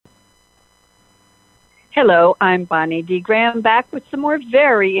Hello, I'm Bonnie D. Graham, back with some more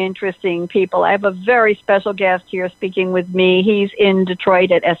very interesting people. I have a very special guest here speaking with me. He's in Detroit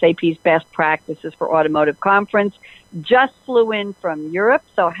at SAP's Best Practices for Automotive Conference. Just flew in from Europe,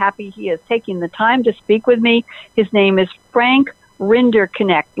 so happy he is taking the time to speak with me. His name is Frank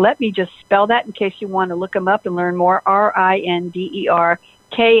Rinderknecht. Let me just spell that in case you want to look him up and learn more. Rinderknecht.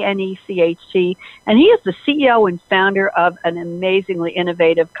 And he is the CEO and founder of an amazingly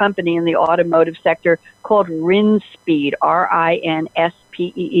innovative company in the automotive sector called Rinspeed,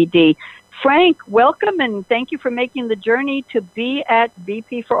 Rinspeed. Frank, welcome and thank you for making the journey to be at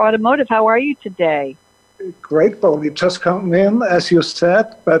BP for Automotive. How are you today? Great, Bonnie. Just come in, as you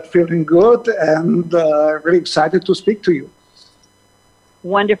said, but feeling good and really excited to speak to you.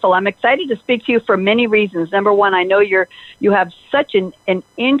 Wonderful. I'm excited to speak to you for many reasons. Number one, I know you have such an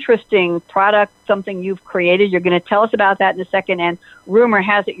interesting product, something you've created. You're going to tell us about that in a second. And rumor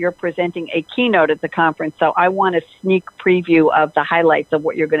has it you're presenting a keynote at the conference. So I want a sneak preview of the highlights of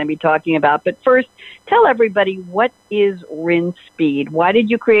what you're going to be talking about. But first, tell everybody, what is Rinspeed? Why did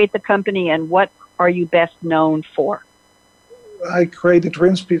you create the company and what are you best known for? I created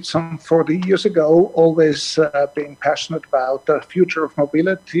Rinspeed some 40 years ago, always being passionate about the future of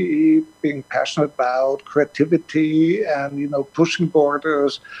mobility, being passionate about creativity and, pushing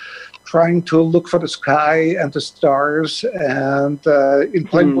borders, trying to look for the sky and the stars. And in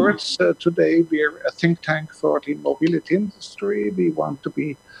plain words, today we're a think tank for the mobility industry. We want to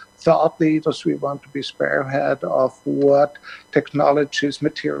be thought leaders. We want to be spearhead of what technologies,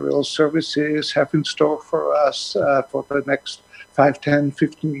 materials, services have in store for us for the next 5, 10,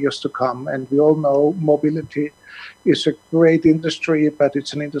 15 years to come. And we all know mobility is a great industry, but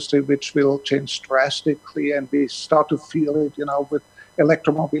it's an industry which will change drastically. And we start to feel it, with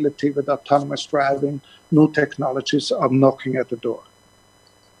electromobility, with autonomous driving. New technologies are knocking at the door.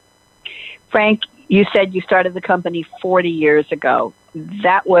 Frank, you said you started the company 40 years ago.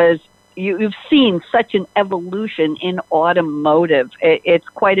 That was, you've seen such an evolution in automotive. It's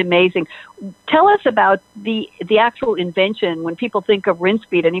quite amazing. Tell us about the actual invention. When people think of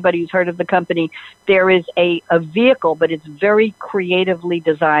Rinspeed, anybody who's heard of the company, there is a vehicle, but it's very creatively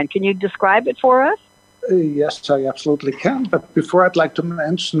designed. Can you describe it for us? Yes, I absolutely can. But before, I'd like to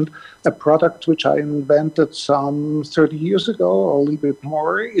mention a product which I invented some 30 years ago, or a little bit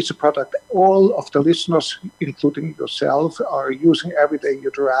more. It's a product all of the listeners, including yourself, are using every day you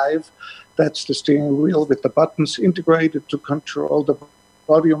drive. That's the steering wheel with the buttons integrated to control the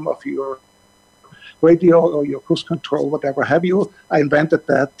volume of your radio or your cruise control, whatever have you. I invented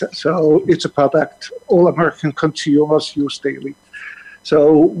that. So it's a product all American consumers use daily.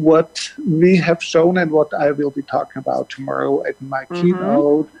 So what we have shown and what I will be talking about tomorrow at my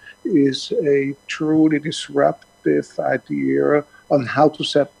keynote is a truly disruptive idea on how to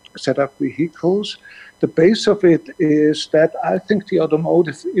set up vehicles. The base of it is that I think the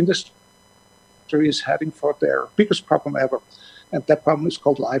automotive industry is heading for their biggest problem ever, and that problem is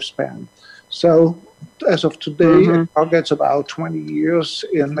called lifespan. So as of today, it targets about 20 years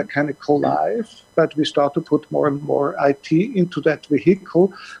in mechanical life, but we start to put more and more IT into that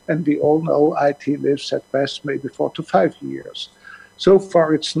vehicle, and we all know IT lives at best maybe 4 to 5 years. So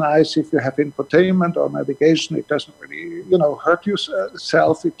far, it's nice if you have infotainment or navigation. It doesn't really, hurt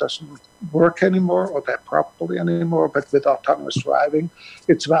yourself. It doesn't work anymore or that properly anymore. But with autonomous driving,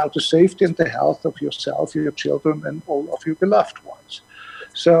 it's about the safety and the health of yourself, your children, and all of your beloved ones.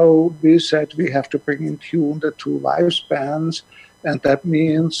 So we said we have to bring in tune the two lifespans, and that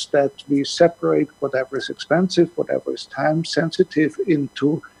means that we separate whatever is expensive, whatever is time sensitive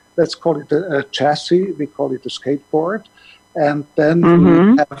into, let's call it a chassis, we call it a skateboard, and then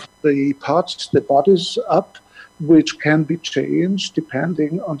we have the parts, the bodies up, which can be changed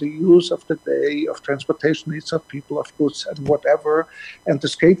depending on the use of the day, of transportation needs of people, of goods, and whatever. And the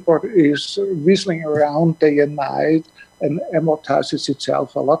skateboard is whistling around day and night and amortizes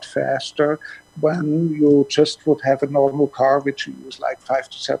itself a lot faster when you just would have a normal car, which you use like 5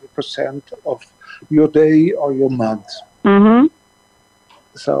 to 7% of your day or your month.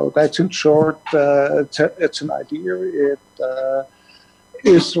 So that's in short, it's an idea. It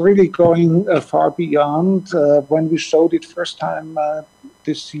is really going far beyond. When we showed it first time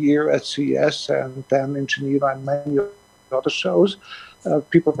this year at CES and then in Geneva and many other shows,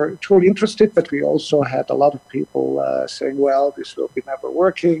 people were truly interested, but we also had a lot of people saying, well, this will be never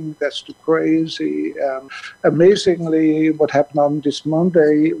working, that's too crazy. Amazingly, what happened on this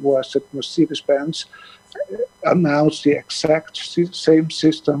Monday was that Mercedes-Benz announced the exact same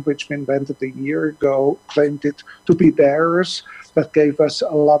system which we invented a year ago, claimed it to be theirs, but gave us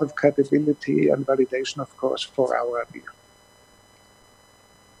a lot of credibility and validation, of course, for our idea.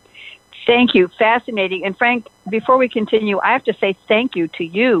 Thank you. Fascinating. And Frank, before we continue, I have to say thank you to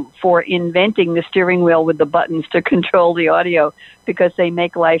you for inventing the steering wheel with the buttons to control the audio, because they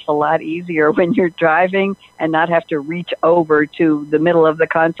make life a lot easier when you're driving and not have to reach over to the middle of the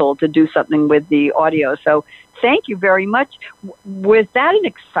console to do something with the audio. So thank you very much. Was that an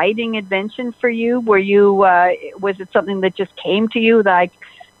exciting invention for you? Was it something that just came to you like,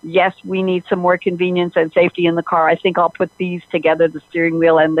 yes, we need some more convenience and safety in the car. I think I'll put these together, the steering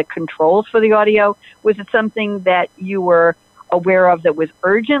wheel and the controls for the audio. Was it something that you were aware of that was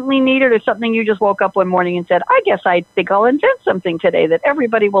urgently needed, or something you just woke up one morning and said, I guess I think I'll invent something today that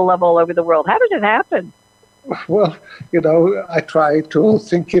everybody will love all over the world? How did it happen? Well, I try to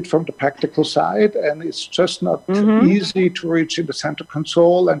think it from the practical side, and it's just not easy to reach in the center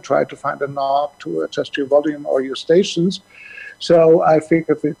console and try to find a knob to adjust your volume or your stations. So I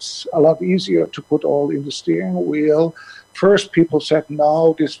figured it's a lot easier to put all in the steering wheel. First, people said,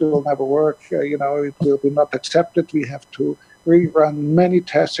 no, this will never work. It will be not accepted. We have to rerun many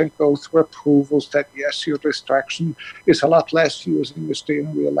tests and go through approvals that, yes, your distraction is a lot less using the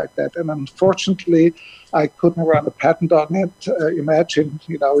steering wheel like that. And unfortunately, I couldn't run a patent on it. Imagine,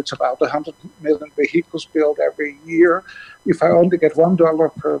 it's about 100 million vehicles built every year. If I only get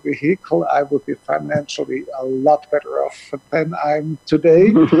 $1 per vehicle, I would be financially a lot better off than I'm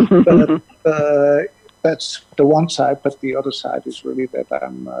today. But that's the one side. But the other side is really that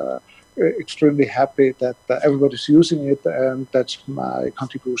I'm extremely happy that everybody's using it, and that's my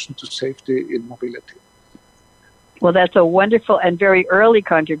contribution to safety in mobility. Well, that's a wonderful and very early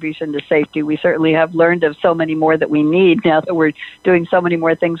contribution to safety. We certainly have learned of so many more that we need now that we're doing so many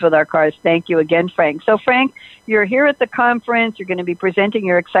more things with our cars. Thank you again, Frank. So, Frank, you're here at the conference. You're going to be presenting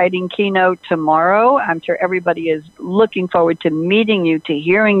your exciting keynote tomorrow. I'm sure everybody is looking forward to meeting you, to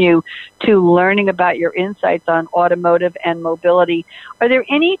hearing you, to learning about your insights on automotive and mobility. Are there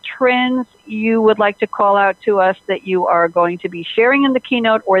any trends you would like to call out to us that you are going to be sharing in the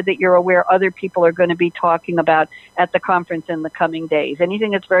keynote, or that you're aware other people are going to be talking about at the conference in the coming days?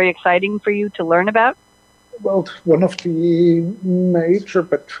 Anything that's very exciting for you to learn about? Well, one of the major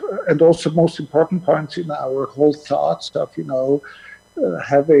and also most important points in our whole thoughts of,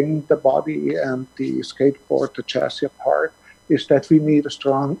 having the body and the skateboard, the chassis apart, is that we need a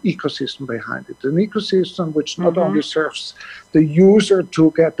strong ecosystem behind it. An ecosystem which not only serves the user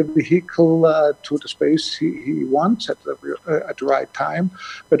to get the vehicle to the space he wants at the right time,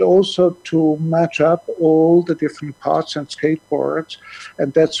 but also to match up all the different parts and skateboards.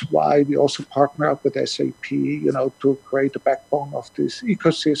 And that's why we also partner up with SAP, to create the backbone of this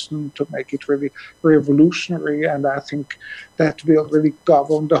ecosystem, to make it really revolutionary. And I think that will really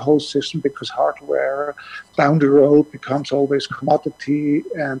govern the whole system, because hardware down the road becomes always commodity,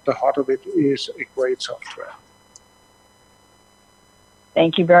 and the heart of it is a great software.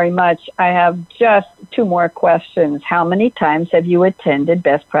 Thank you very much. I have just two more questions. How many times have you attended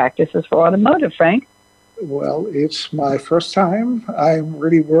Best Practices for Automotive, Frank? Well, it's my first time. I'm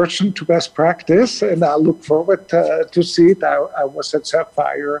really version to Best Practice, and I look forward to see it. I was at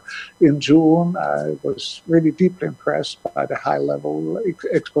Sapphire in June. I was really deeply impressed by the high-level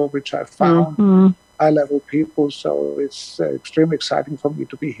expo, which I found, high-level people. So it's extremely exciting for me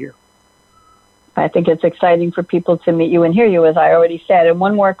to be here. I think it's exciting for people to meet you and hear you, as I already said. And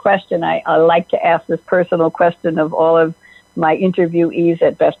one more question. I like to ask this personal question of all of my interviewees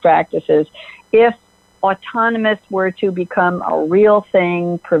at Best Practices. If autonomous were to become a real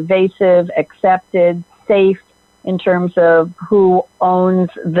thing, pervasive, accepted, safe in terms of who owns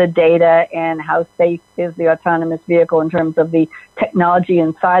the data and how safe is the autonomous vehicle in terms of the technology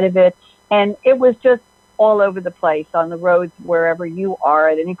inside of it, and it was just all over the place on the roads wherever you are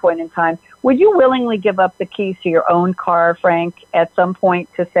at any point in time, would you willingly give up the keys to your own car, Frank, at some point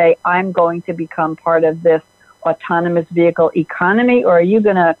to say, I'm going to become part of this autonomous vehicle economy, or are you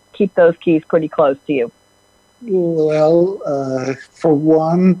going to keep those keys pretty close to you? Well, for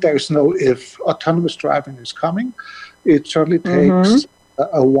one, there's no if. Autonomous driving is coming. It certainly takes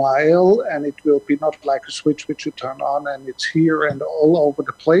a while, and it will be not like a switch which you turn on and it's here and all over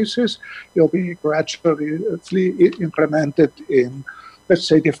the places. It'll be gradually implemented in, let's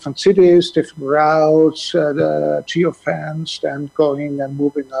say, different cities, different routes, geofenced, and going and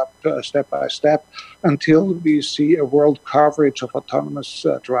moving up step by step until we see a world coverage of autonomous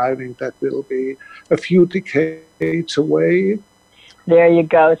driving that will be a few decades away. There you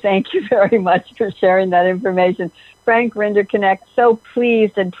go. Thank you very much for sharing that information. Frank Rinderknecht, so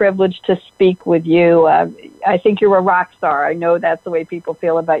pleased and privileged to speak with you. I think you're a rock star. I know that's the way people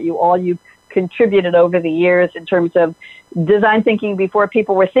feel about you. All you've contributed over the years in terms of design thinking before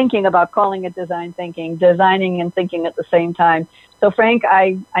people were thinking about calling it design thinking, designing and thinking at the same time. So, Frank,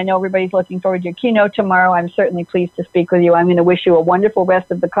 I know everybody's looking forward to your keynote tomorrow. I'm certainly pleased to speak with you. I'm going to wish you a wonderful rest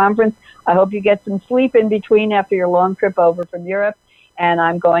of the conference. I hope you get some sleep in between after your long trip over from Europe. And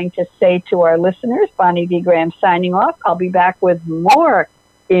I'm going to say to our listeners, Bonnie D. Graham signing off. I'll be back with more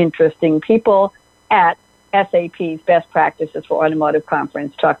interesting people at SAP's Best Practices for Automotive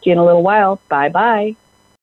Conference. Talk to you in a little while. Bye-bye.